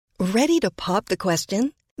Ready to pop the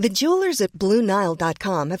question? The jewelers at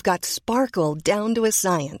BlueNile.com have got sparkle down to a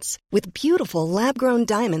science with beautiful lab-grown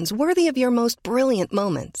diamonds worthy of your most brilliant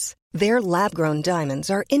moments. Their lab-grown diamonds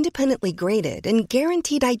are independently graded and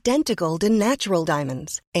guaranteed identical to natural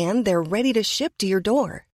diamonds, and they're ready to ship to your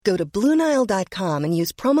door. Go to BlueNile.com and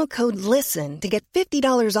use promo code LISTEN to get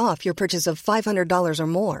 $50 off your purchase of $500 or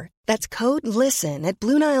more. That's code LISTEN at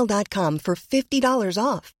BlueNile.com for $50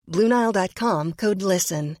 off. BlueNile.com, code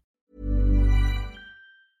LISTEN.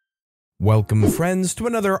 Welcome, friends, to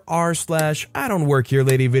another rSlash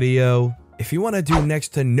IDontWorkHereLady video. If you want to do next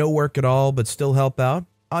to no work at all but still help out,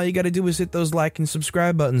 all you gotta do is hit those like and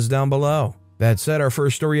subscribe buttons down below. That said, our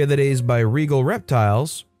first story of the day is by Regal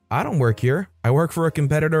Reptiles. I don't work here. I work for a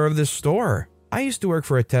competitor of this store. I used to work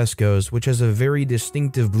for a Tesco's, which has a very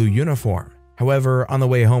distinctive blue uniform. However, on the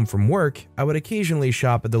way home from work, I would occasionally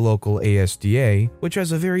shop at the local ASDA, which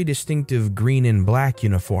has a very distinctive green and black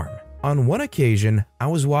uniform. On one occasion, I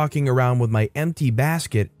was walking around with my empty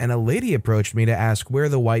basket and a lady approached me to ask where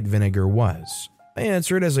the white vinegar was. I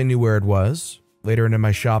answered as I knew where it was. Later in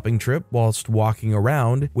my shopping trip, whilst walking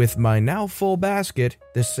around with my now full basket,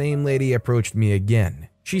 the same lady approached me again.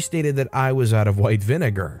 She stated that I was out of white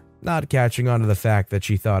vinegar. Not catching on to the fact that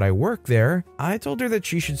she thought I worked there, I told her that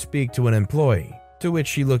she should speak to an employee. To which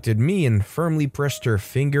she looked at me and firmly pressed her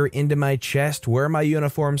finger into my chest where my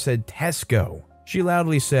uniform said Tesco. She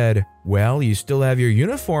loudly said, "Well, you still have your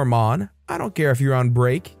uniform on. I don't care if you're on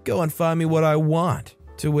break. Go and find me what I want."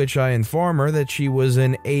 To which I inform her that she was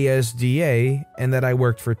an ASDA and that I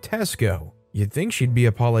worked for Tesco. You'd think she'd be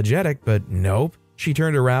apologetic, but nope. She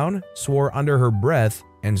turned around, swore under her breath,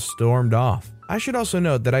 and stormed off. I should also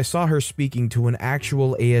note that I saw her speaking to an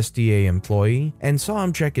actual ASDA employee and saw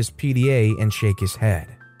him check his PDA and shake his head.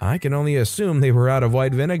 I can only assume they were out of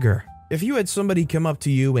white vinegar. If you had somebody come up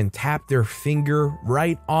to you and tap their finger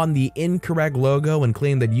right on the incorrect logo and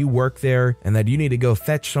claim that you work there and that you need to go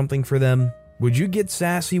fetch something for them, would you get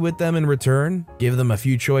sassy with them in return? Give them a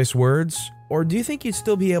few choice words? Or do you think you'd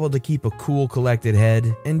still be able to keep a cool, collected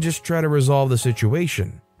head and just try to resolve the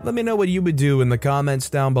situation? Let me know what you would do in the comments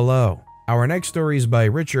down below. Our next story is by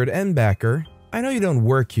Richard Enbacker. I know you don't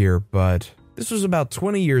work here, but this was about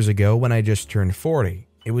 20 years ago when I just turned 40.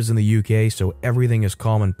 It was in the UK, so everything is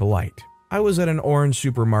calm and polite. I was at an orange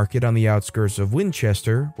supermarket on the outskirts of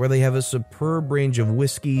Winchester where they have a superb range of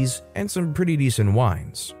whiskeys and some pretty decent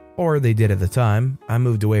wines. Or they did at the time. I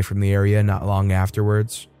moved away from the area not long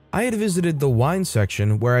afterwards. I had visited the wine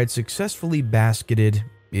section where I'd successfully basketed,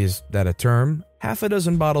 is that a term? Half a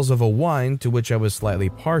dozen bottles of a wine to which I was slightly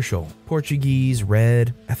partial. Portuguese,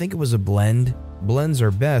 red, I think it was a blend. Blends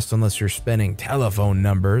are best unless you're spending telephone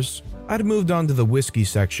numbers. I'd moved on to the whiskey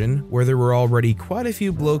section where there were already quite a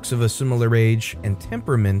few blokes of a similar age and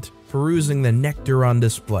temperament perusing the nectar on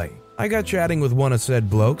display. I got chatting with one of said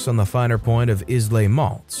blokes on the finer point of Islay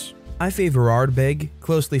malts. I favor Ardbeg,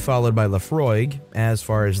 closely followed by Lafroig, as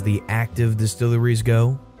far as the active distilleries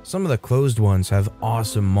go. Some of the closed ones have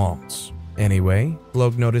awesome malts. Anyway,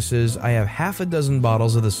 bloke notices I have half a dozen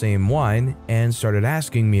bottles of the same wine and started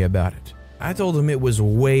asking me about it. I told him it was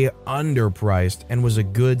way underpriced and was a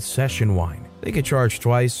good session wine. They could charge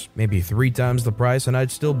twice, maybe 3 times the price and I'd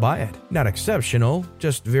still buy it. Not exceptional,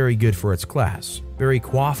 just very good for its class. Very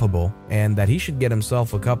quaffable, and that he should get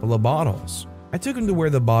himself a couple of bottles. I took him to where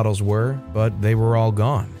the bottles were, but they were all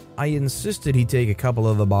gone. I insisted he take a couple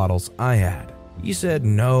of the bottles I had. He said,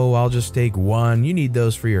 "No, I'll just take one, you need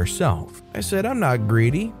those for yourself." I said, "I'm not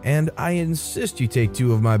greedy, and I insist you take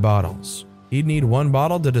 2 of my bottles." He'd need 1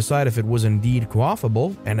 bottle to decide if it was indeed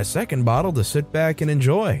quaffable, and a second bottle to sit back and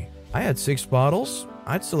enjoy. I had 6 bottles.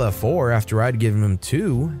 I'd still have 4 after I'd given him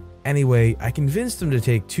 2. Anyway, I convinced him to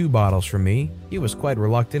take 2 bottles from me. He was quite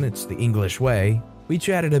reluctant, it's the English way. We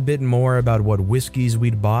chatted a bit more about what whiskeys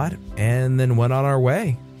we'd bought, and then went on our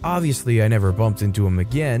way. Obviously, I never bumped into him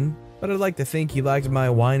again, but I'd like to think he liked my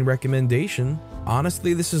wine recommendation.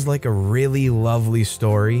 Honestly, this is like a really lovely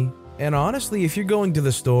story. And honestly, if you're going to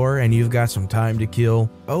the store and you've got some time to kill,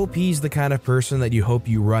 OP's the kind of person that you hope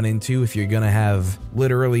you run into if you're gonna have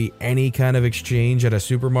literally any kind of exchange at a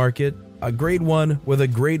supermarket. A great one with a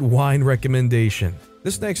great wine recommendation.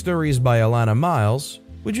 This next story is by Alana Miles.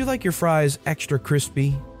 Would you like your fries extra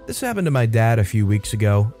crispy? This happened to my dad a few weeks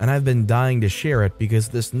ago, and I've been dying to share it because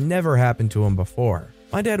this never happened to him before.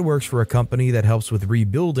 My dad works for a company that helps with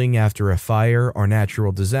rebuilding after a fire or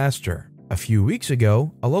natural disaster. A few weeks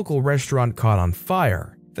ago, a local restaurant caught on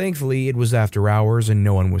fire. Thankfully, it was after hours and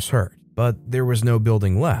no one was hurt, but there was no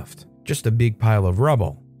building left, just a big pile of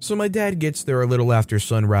rubble. So my dad gets there a little after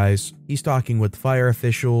sunrise. He's talking with fire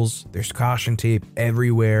officials, there's caution tape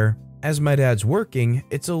everywhere. As my dad's working,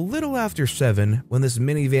 it's a little after 7 when this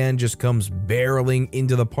minivan just comes barreling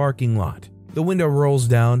into the parking lot. The window rolls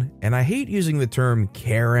down, and I hate using the term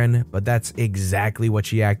Karen, but that's exactly what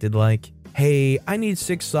she acted like. Hey, I need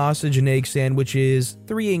 6 sausage and egg sandwiches,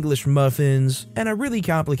 3 English muffins, and a really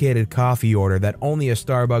complicated coffee order that only a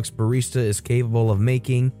Starbucks barista is capable of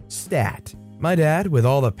making, stat. My dad, with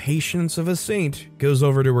all the patience of a saint, goes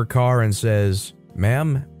over to her car and says,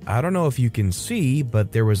 "Ma'am, I don't know if you can see,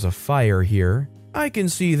 but there was a fire here." "I can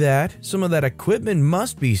see that. Some of that equipment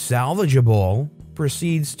must be salvageable."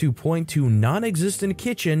 Proceeds to point to non-existent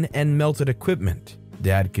kitchen and melted equipment.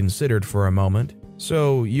 Dad considered for a moment.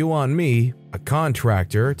 "So you want me, a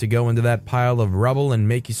contractor, to go into that pile of rubble and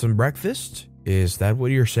make you some breakfast? Is that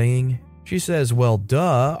what you're saying?" She says, "Well,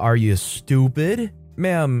 duh, are you stupid?"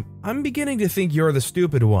 "Ma'am, I'm beginning to think you're the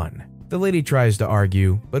stupid one." The lady tries to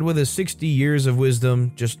argue, but with his 60 years of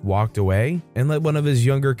wisdom, just walked away and let one of his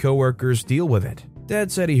younger coworkers deal with it.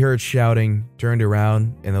 Dad said he heard shouting, turned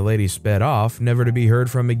around, and the lady sped off, never to be heard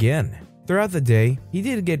from again. Throughout the day, he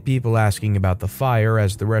did get people asking about the fire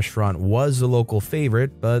as the restaurant was a local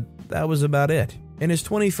favorite, but that was about it. In his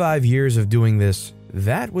 25 years of doing this,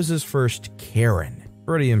 that was his first Karen.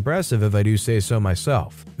 Pretty impressive if I do say so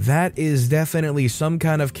myself. That is definitely some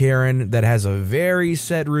kind of Karen that has a very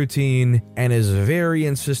set routine and is very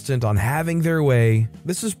insistent on having their way.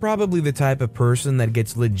 This is probably the type of person that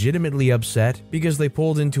gets legitimately upset because they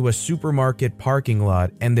pulled into a supermarket parking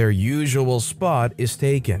lot and their usual spot is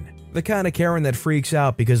taken. The kind of Karen that freaks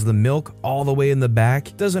out because the milk all the way in the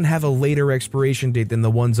back doesn't have a later expiration date than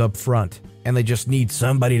the ones up front, and they just need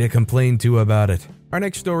somebody to complain to about it. Our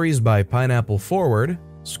next story is by Pineapple Forward,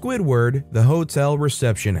 Squidward, the Hotel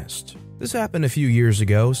Receptionist. This happened a few years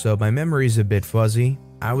ago, so my memory's a bit fuzzy.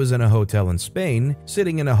 I was in a hotel in Spain,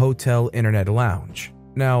 sitting in a hotel internet lounge.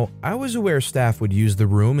 Now, I was aware staff would use the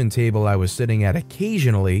room and table I was sitting at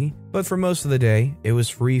occasionally, but for most of the day, it was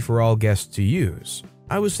free for all guests to use.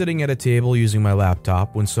 I was sitting at a table using my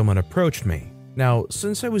laptop when someone approached me. Now,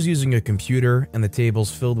 since I was using a computer and the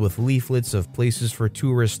table's filled with leaflets of places for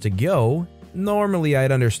tourists to go, normally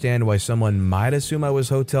I'd understand why someone might assume I was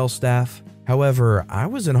hotel staff. However, I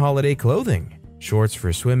was in holiday clothing, shorts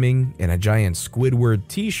for swimming, and a giant Squidward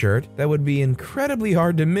t-shirt that would be incredibly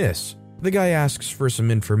hard to miss. The guy asks for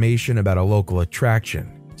some information about a local attraction.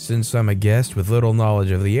 Since I'm a guest with little knowledge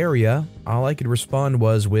of the area, all I could respond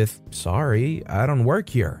was with, "Sorry, I don't work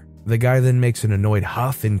here." The guy then makes an annoyed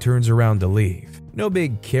huff and turns around to leave. No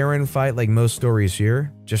big Karen fight like most stories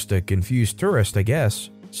here, just a confused tourist, I guess.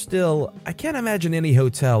 Still, I can't imagine any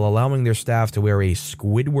hotel allowing their staff to wear a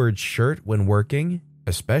Squidward shirt when working,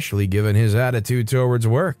 especially given his attitude towards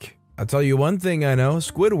work. I'll tell you one thing I know,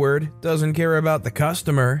 Squidward doesn't care about the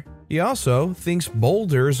customer. He also thinks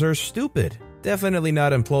boulders are stupid. Definitely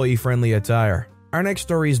not employee-friendly attire. Our next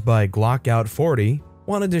story is by Glockout40.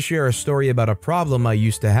 Wanted to share a story about a problem I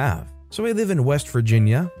used to have. So I live in West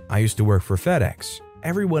Virginia. I used to work for FedEx.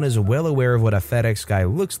 Everyone is well aware of what a FedEx guy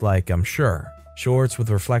looks like, I'm sure. Shorts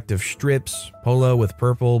with reflective strips, polo with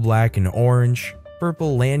purple, black, and orange,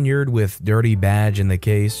 purple lanyard with dirty badge in the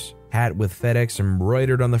case, hat with FedEx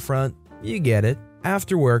embroidered on the front. You get it.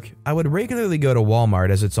 After work, I would regularly go to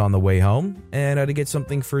Walmart as it's on the way home, and I'd get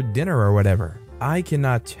something for dinner or whatever. I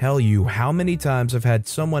cannot tell you how many times I've had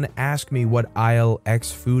someone ask me what aisle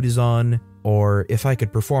X food is on, or if I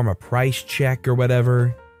could perform a price check or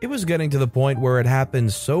whatever. It was getting to the point where it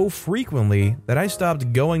happened so frequently that I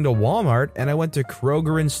stopped going to Walmart and I went to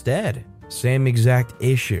Kroger instead. Same exact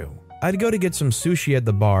issue. I'd go to get some sushi at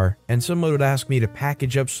the bar, and someone would ask me to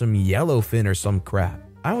package up some yellowfin or some crap.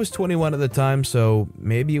 I was 21 at the time, so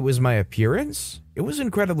maybe it was my appearance? It was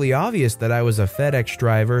incredibly obvious that I was a FedEx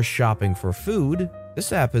driver shopping for food.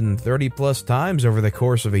 This happened 30 plus times over the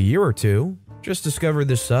course of a year or two. Just discovered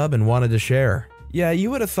this sub and wanted to share. Yeah,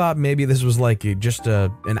 you would have thought maybe this was like just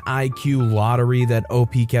an IQ lottery that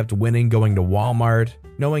OP kept winning going to Walmart,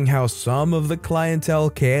 knowing how some of the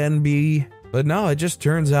clientele can be. But no, it just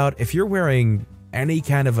turns out if you're wearing any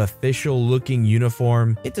kind of official looking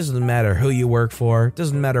uniform, it doesn't matter who you work for,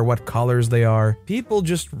 doesn't matter what colors they are, people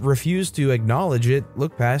just refuse to acknowledge it,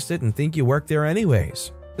 look past it, and think you work there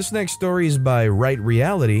anyways. This next story is by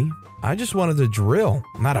rSlash. I just wanted to drill,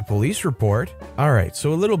 not a police report. Alright,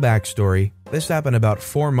 so a little backstory. This happened about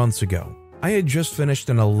 4 months ago. I had just finished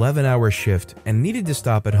an 11-hour shift and needed to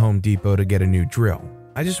stop at Home Depot to get a new drill.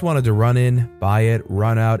 I just wanted to run in, buy it,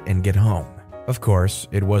 run out, and get home. Of course,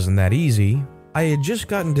 it wasn't that easy. I had just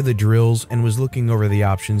gotten to the drills and was looking over the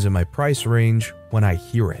options in my price range when I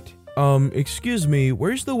hear it. Excuse me,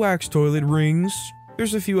 where's the wax toilet rings?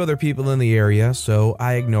 There's a few other people in the area, so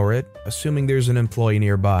I ignore it, assuming there's an employee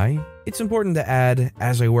nearby. It's important to add,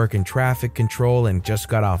 as I work in traffic control and just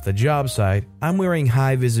got off the job site, I'm wearing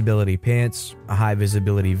high visibility pants, a high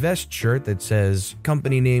visibility vest shirt that says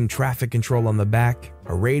company name traffic control on the back,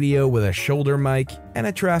 a radio with a shoulder mic, and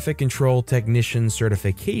a traffic control technician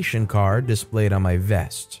certification card displayed on my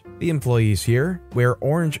vest. The employees here wear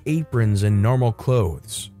orange aprons and normal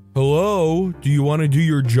clothes. Hello, do you want to do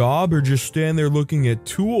your job or just stand there looking at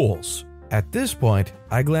tools? At this point,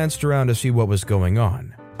 I glanced around to see what was going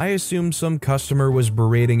on. I assumed some customer was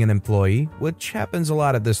berating an employee, which happens a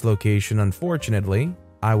lot at this location, unfortunately.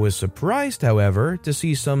 I was surprised, however, to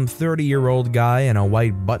see some 30-year-old guy in a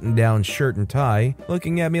white button-down shirt and tie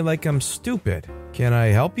looking at me like I'm stupid. Can I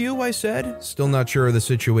help you? I said, still not sure of the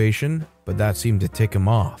situation, but that seemed to tick him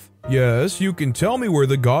off. Yes, you can tell me where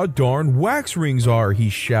the goddarn wax rings are, he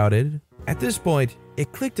shouted. At this point,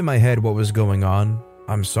 it clicked in my head what was going on.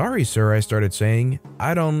 I'm sorry, sir, I started saying.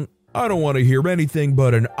 I don't want to hear anything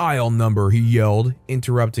but an aisle number, he yelled,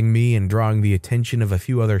 interrupting me and drawing the attention of a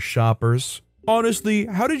few other shoppers. Honestly,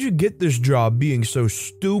 how did you get this job being so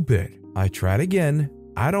stupid? I tried again.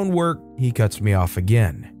 I don't work, he cuts me off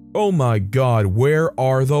again. Oh my god, where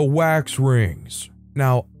are the wax rings?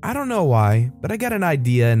 Now, I don't know why, but I got an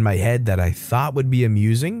idea in my head that I thought would be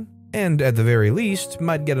amusing, and at the very least,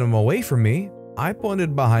 might get him away from me. I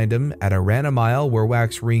pointed behind him at a random aisle where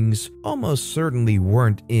wax rings almost certainly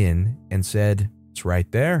weren't in and said, "It's right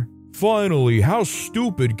there." Finally, how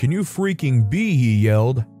stupid can you freaking be, he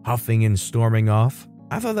yelled, huffing and storming off.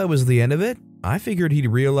 I thought that was the end of it. I figured he'd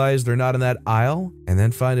realize they're not in that aisle and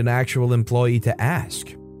then find an actual employee to ask.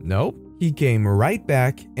 Nope. He came right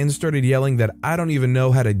back and started yelling that I don't even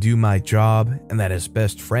know how to do my job and that his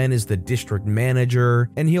best friend is the district manager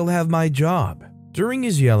and he'll have my job. During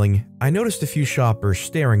his yelling, I noticed a few shoppers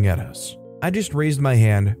staring at us. I just raised my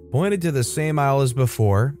hand, pointed to the same aisle as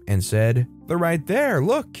before, and said, "They're right there,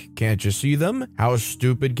 look, can't you see them? How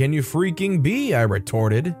stupid can you freaking be?" I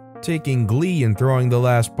retorted, taking glee in throwing the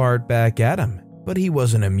last part back at him. But he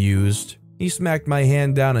wasn't amused. He smacked my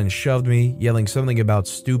hand down and shoved me, yelling something about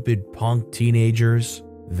stupid punk teenagers.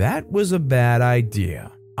 That was a bad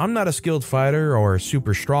idea. I'm not a skilled fighter or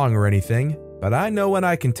super strong or anything, but I know when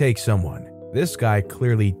I can take someone. This guy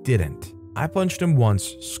clearly didn't. I punched him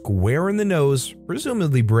once, square in the nose,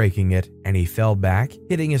 presumably breaking it, and he fell back,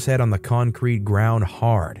 hitting his head on the concrete ground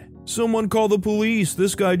hard. "Someone call the police,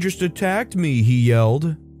 this guy just attacked me," he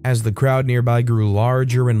yelled. As the crowd nearby grew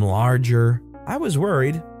larger and larger, I was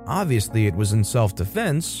worried. Obviously it was in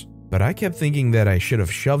self-defense, but I kept thinking that I should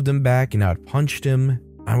have shoved him back and not punched him.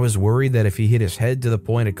 I was worried that if he hit his head to the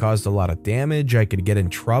point it caused a lot of damage, I could get in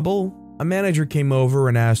trouble. A manager came over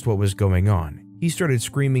and asked what was going on. He started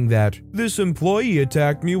screaming that, "This employee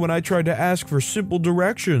attacked me when I tried to ask for simple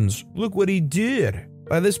directions. Look what he did."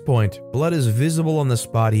 By this point, blood is visible on the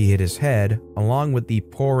spot he hit his head, along with the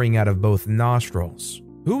pouring out of both nostrils.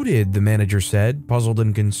 "Who did?" the manager said, puzzled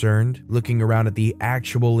and concerned, looking around at the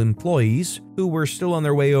actual employees, who were still on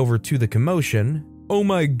their way over to the commotion. "Oh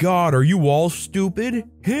my god, are you all stupid?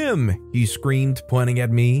 Him!" he screamed, pointing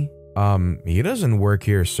at me. He doesn't work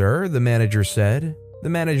here, sir," the manager said. The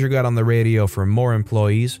manager got on the radio for more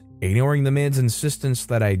employees, ignoring the man's insistence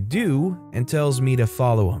that I do, and tells me to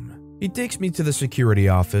follow him. He takes me to the security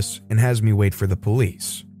office and has me wait for the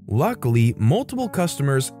police. Luckily, multiple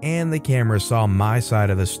customers and the camera saw my side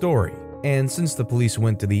of the story, and since the police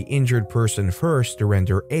went to the injured person first to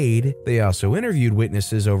render aid, they also interviewed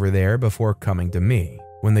witnesses over there before coming to me.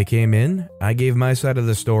 When they came in, I gave my side of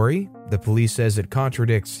the story. The police says it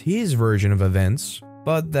contradicts his version of events,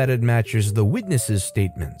 but that it matches the witnesses'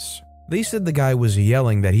 statements. They said the guy was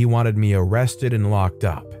yelling that he wanted me arrested and locked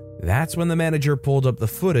up. That's when the manager pulled up the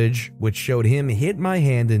footage, which showed him hit my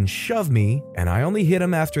hand and shove me, and I only hit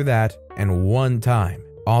him after that, and one time.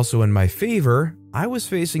 Also in my favor, I was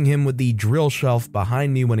facing him with the drill shelf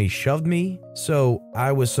behind me when he shoved me, so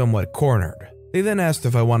I was somewhat cornered. They then asked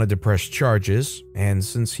if I wanted to press charges, and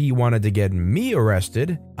since he wanted to get me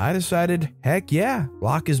arrested, I decided, heck yeah,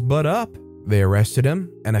 lock his butt up. They arrested him,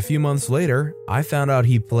 and a few months later, I found out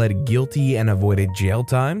he pled guilty and avoided jail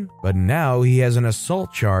time, but now he has an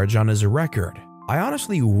assault charge on his record. I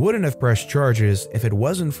honestly wouldn't have pressed charges if it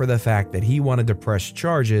wasn't for the fact that he wanted to press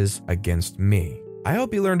charges against me. I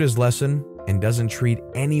hope he learned his lesson and doesn't treat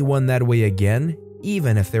anyone that way again,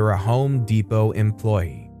 even if they're a Home Depot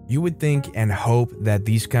employee. You would think and hope that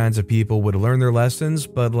these kinds of people would learn their lessons,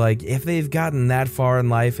 but if they've gotten that far in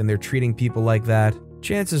life and they're treating people like that,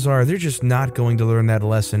 chances are they're just not going to learn that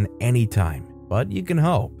lesson anytime, but you can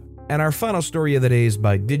hope. And our final story of the day is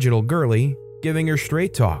by Digital Girly, giving her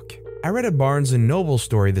straight talk. I read a Barnes & Noble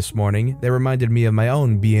story this morning that reminded me of my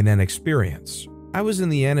own B&N experience. I was in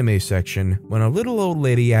the anime section when a little old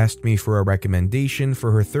lady asked me for a recommendation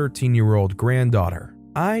for her 13-year-old granddaughter.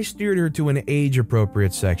 I steered her to an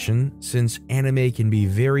age-appropriate section since anime can be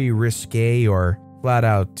very risque or flat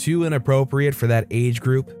out too inappropriate for that age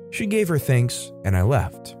group. She gave her thanks and I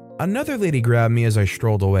left. Another lady grabbed me as I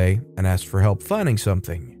strolled away and asked for help finding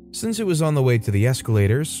something. Since it was on the way to the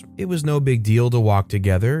escalators, it was no big deal to walk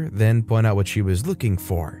together, then point out what she was looking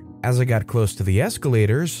for. As I got close to the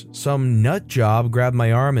escalators, some nut job grabbed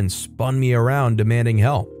my arm and spun me around demanding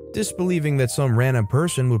help. Disbelieving that some random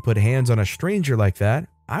person would put hands on a stranger like that,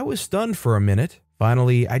 I was stunned for a minute.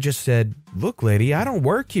 Finally, I just said, "Look, lady, I don't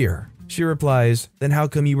work here." She replies, "Then how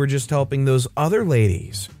come you were just helping those other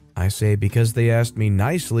ladies?" I say, "Because they asked me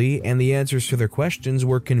nicely and the answers to their questions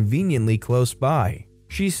were conveniently close by."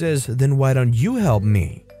 She says, "Then why don't you help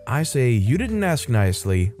me?" I say, "You didn't ask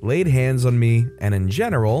nicely, laid hands on me, and in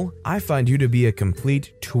general, I find you to be a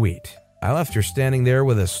complete tweet." I left her standing there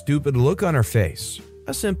with a stupid look on her face.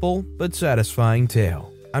 A simple but satisfying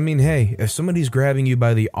tale. I mean, hey, if somebody's grabbing you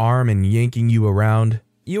by the arm and yanking you around,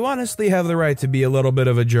 you honestly have the right to be a little bit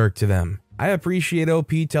of a jerk to them. I appreciate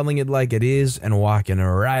OP telling it like it is and walking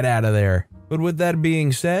right out of there. But with that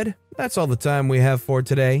being said, that's all the time we have for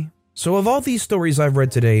today. So of all these stories I've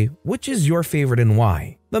read today, which is your favorite and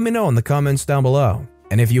why? Let me know in the comments down below.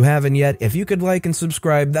 And if you haven't yet, if you could like and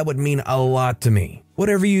subscribe, that would mean a lot to me.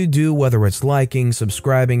 Whatever you do, whether it's liking,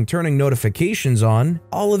 subscribing, turning notifications on,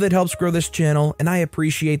 all of it helps grow this channel and I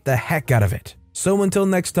appreciate the heck out of it. So until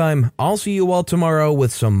next time, I'll see you all tomorrow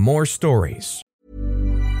with some more stories.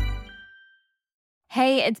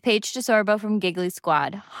 Hey, it's Paige DeSorbo from Giggly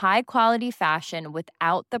Squad. High quality fashion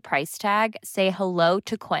without the price tag. Say hello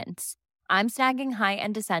to Quince. I'm snagging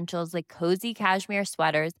high-end essentials like cozy cashmere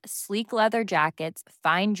sweaters, sleek leather jackets,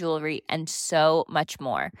 fine jewelry, and so much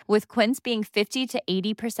more. With Quince being 50 to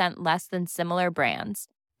 80% less than similar brands.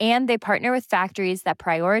 And they partner with factories that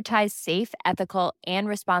prioritize safe, ethical, and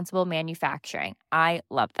responsible manufacturing. I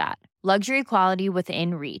love that. Luxury quality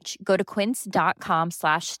within reach. Go to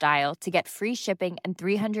quince.com/style to get free shipping and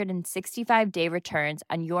 365-day returns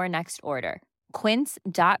on your next order.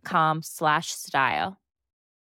 Quince.com/style.